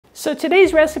So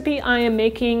today's recipe, I am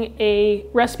making a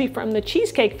recipe from the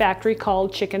Cheesecake Factory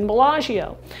called Chicken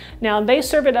Bellagio. Now they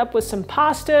serve it up with some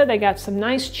pasta. They got some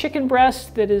nice chicken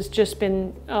breast that has just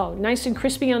been nice and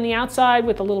crispy on the outside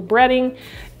with a little breading.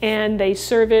 And they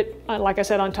serve it, like I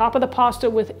said, on top of the pasta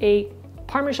with a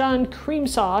Parmesan cream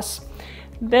sauce.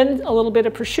 Then a little bit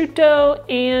of prosciutto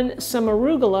and some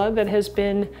arugula that has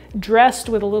been dressed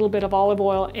with a little bit of olive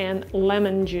oil and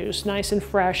lemon juice. Nice and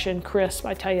fresh and crisp.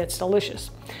 I tell you, it's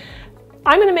delicious.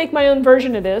 I'm going to make my own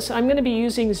version of this. I'm going to be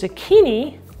using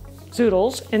zucchini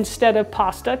zoodles instead of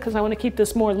pasta because I want to keep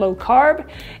this more low carb.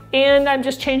 And I'm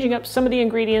just changing up some of the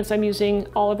ingredients. I'm using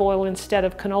olive oil instead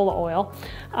of canola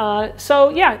oil. So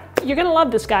yeah, you're going to love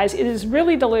this, guys. It is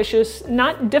really delicious,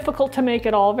 not difficult to make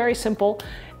at all, very simple.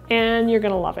 And you're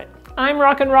gonna love it. I'm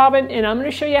Rockin' Robin, and I'm gonna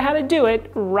show you how to do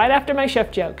it right after my chef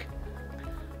joke.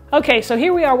 Okay, so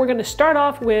here we are. We're gonna start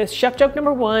off with chef joke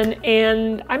number 1,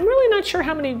 and I'm really not sure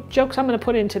how many jokes I'm gonna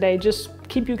put in today, just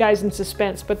keep you guys in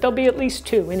suspense, but there'll be at least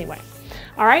 2 anyway.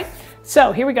 All right,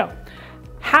 so here we go.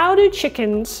 How do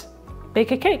chickens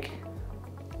bake a cake?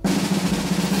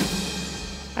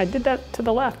 I did that to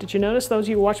the left. Did you notice, those of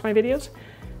you who watch my videos?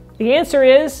 The answer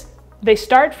is they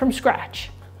start from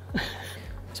scratch.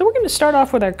 So we're going to start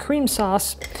off with our cream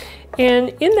sauce, and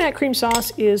in that cream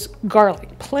sauce is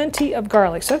garlic, plenty of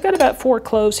garlic. So I've got about 4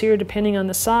 cloves here, depending on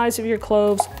the size of your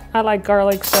cloves. I like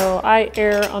garlic, so I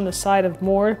err on the side of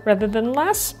more rather than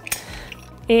less.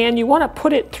 And you want to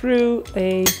put it through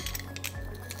a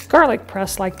garlic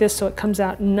press like this so it comes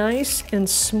out nice and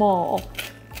small,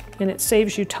 and it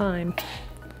saves you time,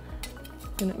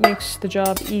 and it makes the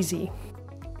job easy.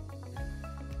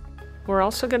 We're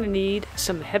also going to need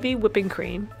some heavy whipping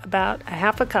cream, about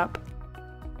 1/2 cup,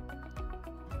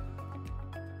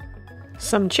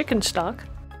 some chicken stock,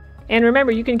 and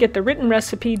remember, you can get the written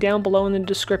recipe down below in the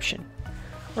description.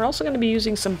 We're also going to be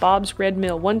using some Bob's Red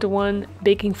Mill 1-to-1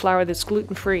 baking flour that's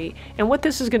gluten-free, and what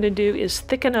this is going to do is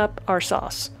thicken up our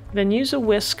sauce. Then use a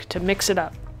whisk to mix it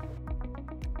up.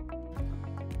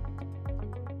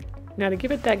 Now to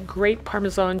give it that great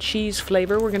Parmesan cheese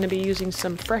flavor, we're going to be using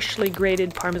some freshly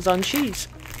grated Parmesan cheese.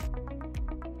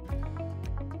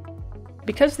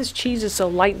 Because this cheese is so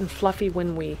light and fluffy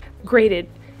when we grate it,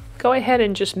 go ahead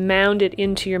and just mound it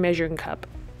into your measuring cup.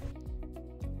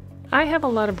 I have a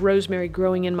lot of rosemary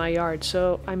growing in my yard,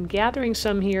 so I'm gathering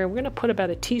some here. We're going to put about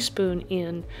 1 teaspoon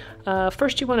in.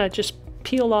 First you want to just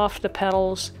peel off the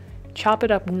petals, chop it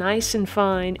up nice and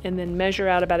fine, and then measure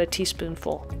out about 1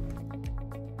 teaspoonful.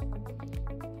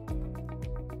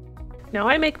 Now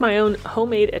I make my own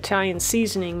homemade Italian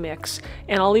seasoning mix,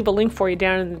 and I'll leave a link for you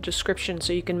down in the description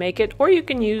so you can make it, or you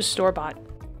can use store-bought.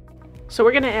 So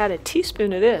we're going to add 1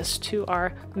 teaspoon of this to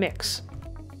our mix.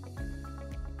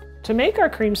 To make our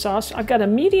cream sauce, I've got a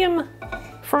medium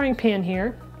frying pan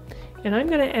here, and I'm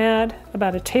going to add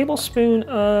about 1 tablespoon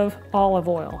of olive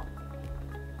oil.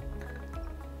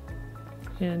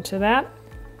 And to that,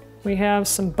 we have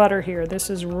some butter here. This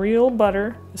is real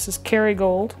butter. This is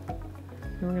Kerrygold.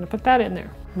 And we're going to put that in there.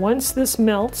 Once this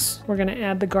melts, we're going to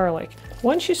add the garlic.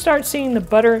 Once you start seeing the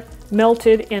butter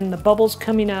melted and the bubbles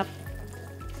coming up,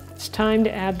 it's time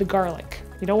to add the garlic.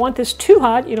 You don't want this too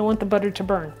hot, you don't want the butter to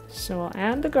burn. So I'll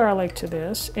add the garlic to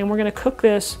this, and we're going to cook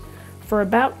this for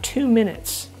about 2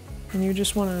 minutes. And you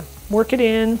just want to work it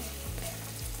in.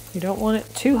 You don't want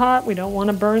it too hot, we don't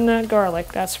want to burn that garlic,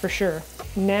 that's for sure.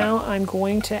 Now I'm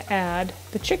going to add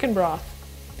the chicken broth.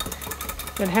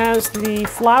 It has the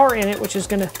flour in it, which is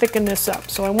going to thicken this up.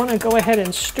 So I want to go ahead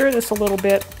and stir this a little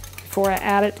bit before I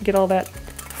add it to get all that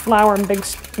flour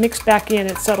mixed back in.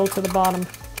 It's settled to the bottom.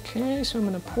 Okay, so I'm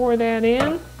going to pour that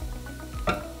in.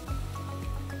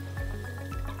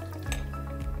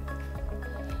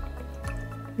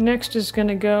 Next is going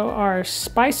to go our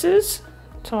spices.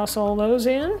 Toss all those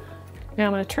in. Now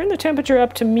I'm going to turn the temperature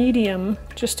up to medium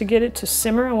just to get it to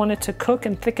simmer. I want it to cook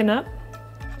and thicken up.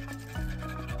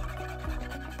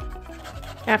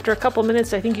 After a couple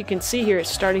minutes, I think you can see here it's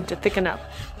starting to thicken up.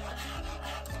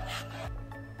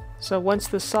 So once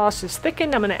the sauce is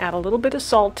thickened, I'm going to add a little bit of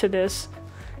salt to this,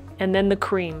 and then the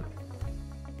cream.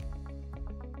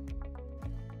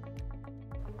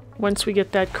 Once we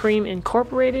get that cream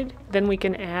incorporated, then we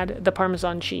can add the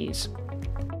Parmesan cheese.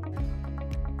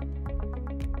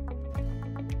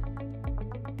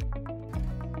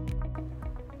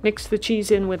 Mix the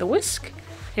cheese in with a whisk,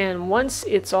 and once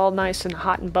it's all nice and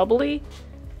hot and bubbly,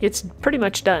 it's pretty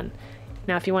much done.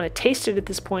 Now if you want to taste it at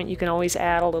this point, you can always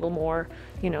add a little more,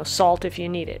 salt if you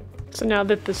need it. So now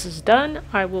that this is done,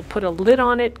 I will put a lid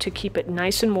on it to keep it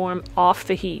nice and warm off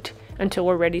the heat until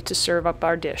we're ready to serve up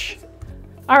our dish.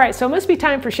 All right, so it must be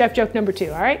time for chef joke number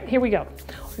 2. All right, here we go.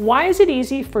 Why is it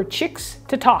easy for chicks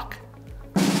to talk?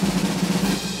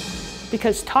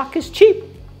 Because talk is cheap.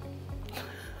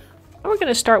 We're going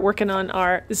to start working on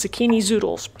our zucchini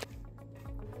zoodles.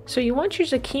 So you want your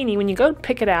zucchini, when you go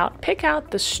pick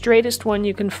out the straightest one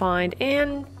you can find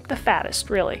and the fattest,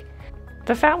 really.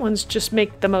 The fat ones just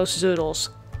make the most zoodles.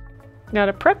 Now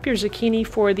to prep your zucchini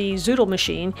for the zoodle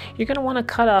machine, you're going to want to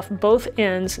cut off both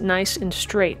ends nice and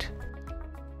straight.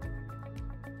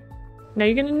 Now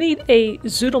you're going to need a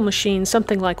zoodle machine,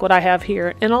 something like what I have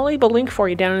here, and I'll leave a link for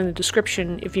you down in the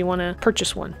description if you want to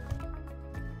purchase one.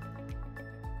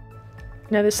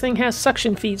 Now this thing has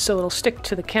suction feet so it'll stick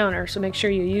to the counter, so make sure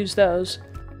you use those.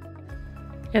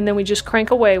 And then we just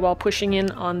crank away while pushing in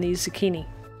on the zucchini.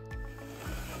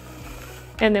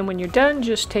 And then when you're done,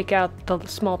 just take out the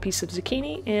small piece of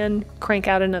zucchini and crank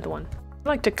out another one. I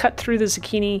like to cut through the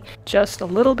zucchini just a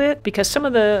little bit because some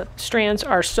of the strands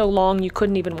are so long you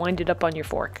couldn't even wind it up on your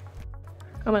fork.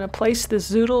 I'm going to place the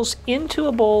zoodles into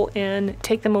a bowl and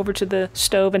take them over to the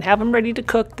stove and have them ready to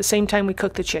cook the same time we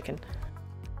cook the chicken.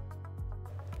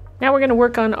 Now we're going to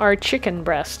work on our chicken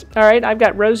breast. Alright, I've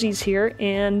got rosies here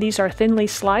and these are thinly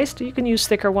sliced. You can use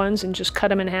thicker ones and just cut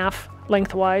them in half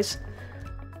lengthwise.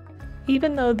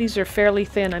 Even though these are fairly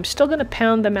thin, I'm still going to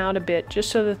pound them out a bit just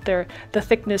so that the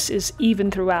thickness is even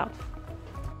throughout.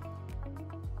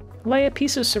 Lay a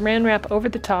piece of saran wrap over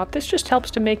the top. This just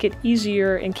helps to make it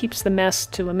easier and keeps the mess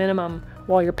to a minimum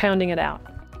while you're pounding it out.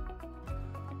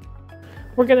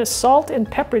 We're going to salt and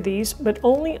pepper these, but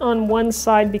only on one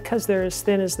side because they're as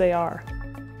thin as they are.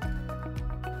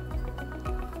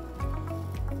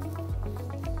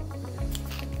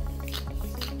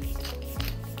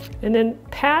 And then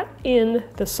pat in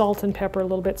the salt and pepper a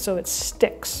little bit so it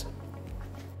sticks.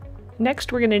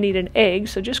 Next we're going to need an egg,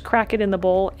 so just crack it in the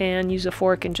bowl and use a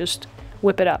fork and just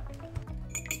whip it up.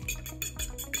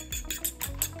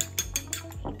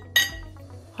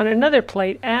 On another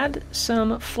plate, add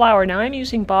some flour. Now I'm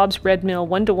using Bob's Red Mill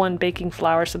 1-to-1 baking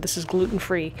flour, so this is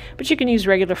gluten-free, but you can use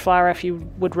regular flour if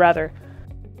you would rather.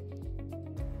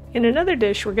 In another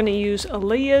dish, we're going to use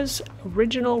Aleias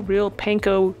Original Real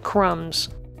Panko crumbs.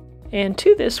 And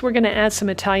to this, we're going to add some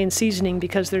Italian seasoning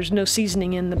because there's no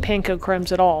seasoning in the panko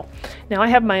crumbs at all. Now I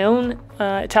have my own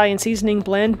Italian seasoning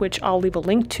blend, which I'll leave a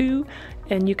link to,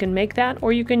 and you can make that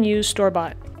or you can use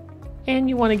store-bought. And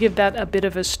you want to give that a bit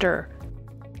of a stir.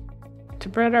 To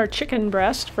bread our chicken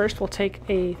breast, first we'll take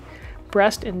a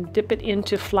breast and dip it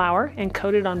into flour and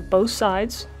coat it on both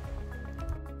sides.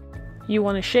 You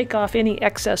want to shake off any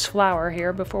excess flour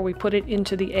here before we put it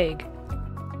into the egg.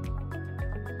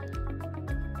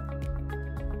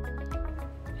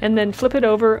 And then flip it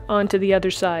over onto the other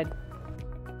side.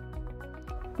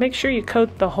 Make sure you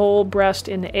coat the whole breast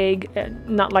in the egg,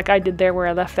 not like I did there where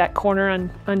I left that corner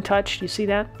untouched. You see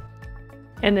that?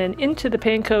 And then into the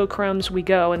panko crumbs we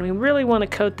go, and we really want to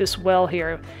coat this well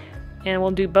here. And we'll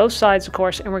do both sides, of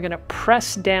course, and we're going to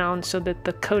press down so that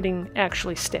the coating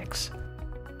actually sticks.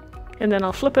 And then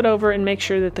I'll flip it over and make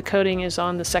sure that the coating is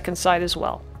on the second side as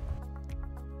well.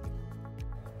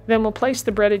 Then we'll place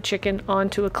the breaded chicken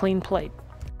onto a clean plate.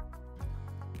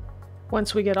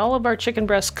 Once we get all of our chicken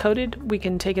breasts coated, we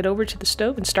can take it over to the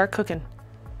stove and start cooking.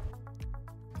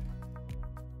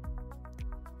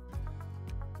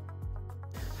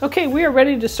 Okay, we are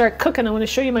ready to start cooking. I want to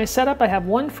show you my setup. I have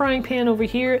one frying pan over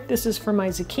here. This is for my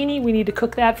zucchini. We need to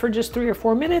cook that for just 3 or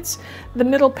 4 minutes. The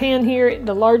middle pan here,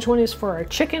 the large one, is for our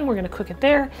chicken. We're going to cook it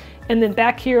there. And then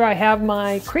back here I have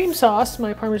my cream sauce,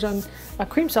 my Parmesan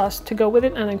cream sauce to go with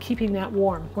it, and I'm keeping that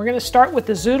warm. We're going to start with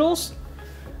the zoodles.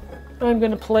 I'm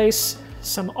going to place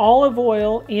some olive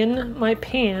oil in my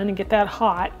pan and get that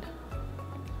hot.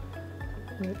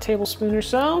 A tablespoon or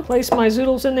so. Place my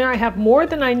zoodles in there. I have more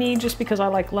than I need just because I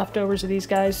like leftovers of these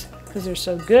guys because they're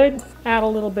so good. Add a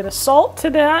little bit of salt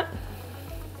to that.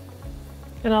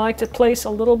 And I like to place a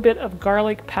little bit of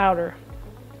garlic powder.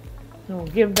 And we'll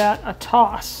give that a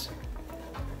toss.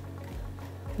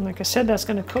 And like I said, that's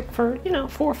going to cook for, 4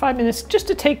 or 5 minutes just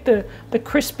to take the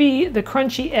crispy, the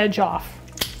crunchy edge off.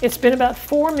 It's been about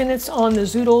 4 minutes on the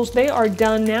zoodles. They are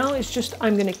done now. It's just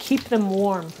I'm going to keep them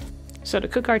warm. So to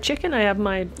cook our chicken, I have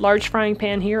my large frying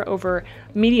pan here over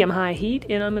medium-high heat,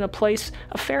 and I'm going to place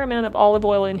a fair amount of olive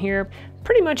oil in here,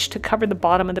 pretty much to cover the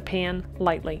bottom of the pan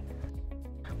lightly.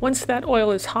 Once that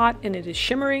oil is hot and it is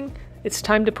shimmering, it's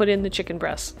time to put in the chicken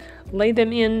breasts. Lay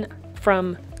them in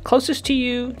from closest to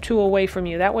you to away from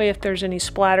you. That way, if there's any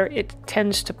splatter, it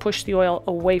tends to push the oil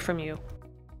away from you.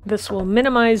 This will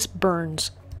minimize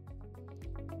burns.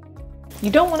 You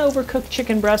don't want to overcook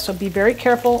chicken breast, so be very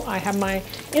careful. I have my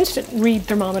instant read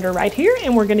thermometer right here,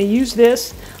 and we're going to use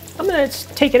this I'm going to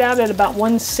take it out at about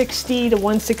 160 to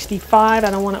 165.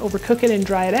 I don't want to overcook it and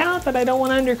dry it out, but I don't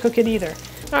want to undercook it either.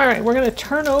 All right, we're going to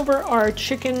turn over our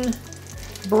chicken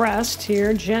breast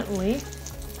here gently.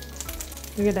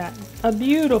 Look at that, a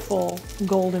beautiful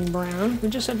golden brown. We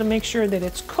just have to make sure that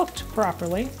it's cooked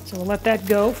properly. So we'll let that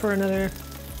go for another,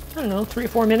 I don't know, 3 or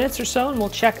 4 minutes or so, and I'll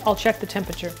check the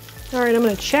temperature. All right, I'm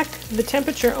going to check the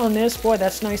temperature on this. Boy,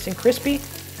 that's nice and crispy.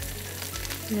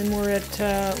 And we're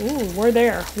at, we're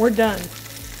there. We're done.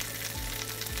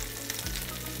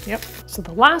 Yep. So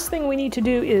the last thing we need to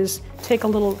do is take a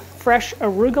little fresh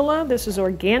arugula. This is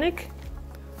organic.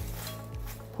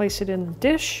 Place it in a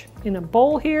dish, in a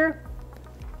bowl here.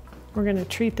 We're going to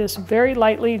treat this very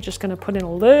lightly. Just going to put in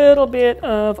a little bit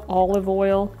of olive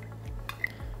oil.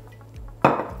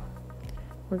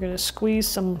 We're going to squeeze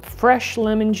some fresh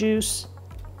lemon juice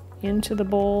into the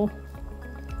bowl.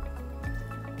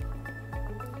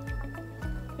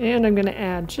 And I'm going to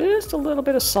add just a little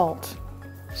bit of salt.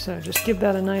 So just give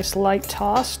that a nice light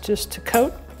toss just to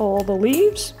coat all the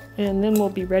leaves, and then we'll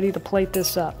be ready to plate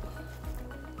this up.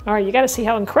 All right, you got to see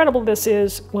how incredible this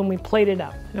is when we plate it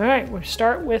up. All right, we'll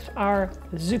start with our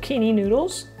zucchini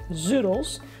noodles,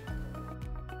 Zoodles.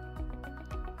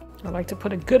 I like to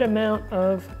put a good amount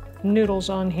of noodles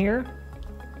on here.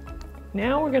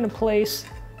 Now we're going to place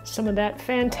some of that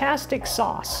fantastic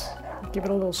sauce. Give it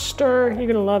a little stir. You're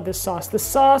going to love this sauce. The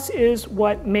sauce is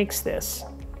what makes this.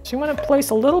 So you want to place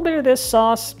a little bit of this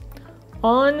sauce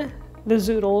on the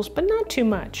Zoodles, but not too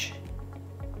much.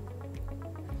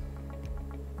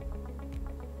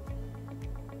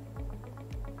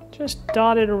 Just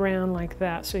dot it around like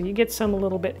that so you get some a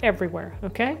little bit everywhere,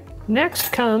 okay?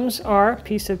 Next comes our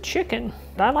piece of chicken.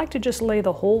 I like to just lay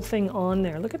the whole thing on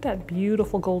there. Look at that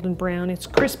beautiful golden brown. It's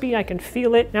crispy, I can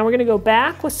feel it. Now we're gonna go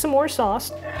back with some more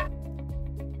sauce.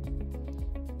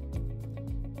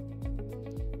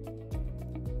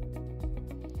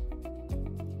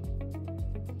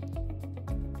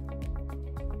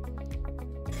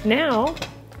 Now,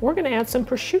 we're going to add some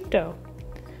prosciutto.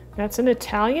 That's an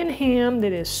Italian ham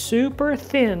that is super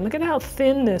thin. Look at how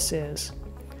thin this is.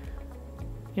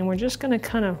 And we're just going to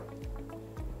kind of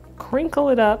crinkle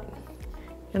it up,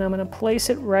 and I'm going to place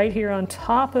it right here on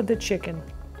top of the chicken.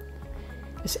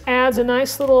 This adds a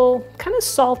nice little kind of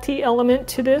salty element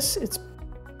to this.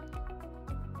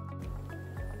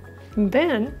 And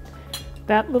then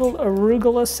that little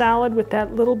arugula salad with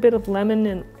that little bit of lemon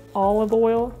and olive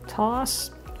oil toss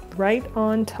right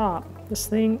on top. This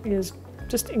thing is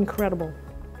just incredible.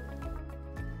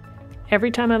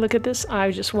 Every time I look at this, I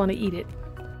just want to eat it.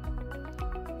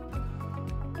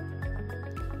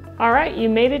 All right, you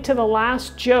made it to the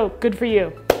last joke. Good for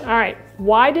you. All right,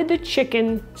 why did the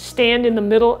chicken stand in the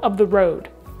middle of the road?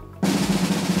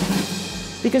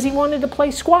 Because he wanted to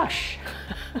play squash.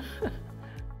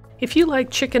 If you like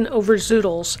chicken over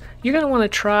Zoodles, you're going to want to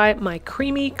try my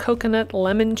creamy coconut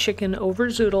lemon chicken over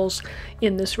Zoodles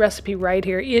in this recipe right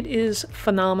here. It is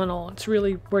phenomenal. It's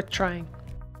really worth trying.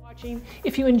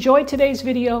 If you enjoyed today's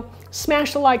video,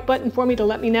 smash the like button for me to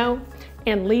let me know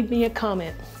and leave me a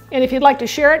comment. And if you'd like to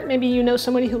share it, maybe you know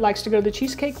somebody who likes to go to the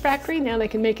Cheesecake Factory. Now they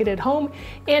can make it at home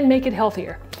and make it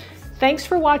healthier. Thanks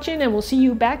for watching, and we'll see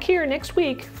you back here next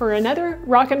week for another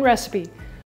Rockin' recipe.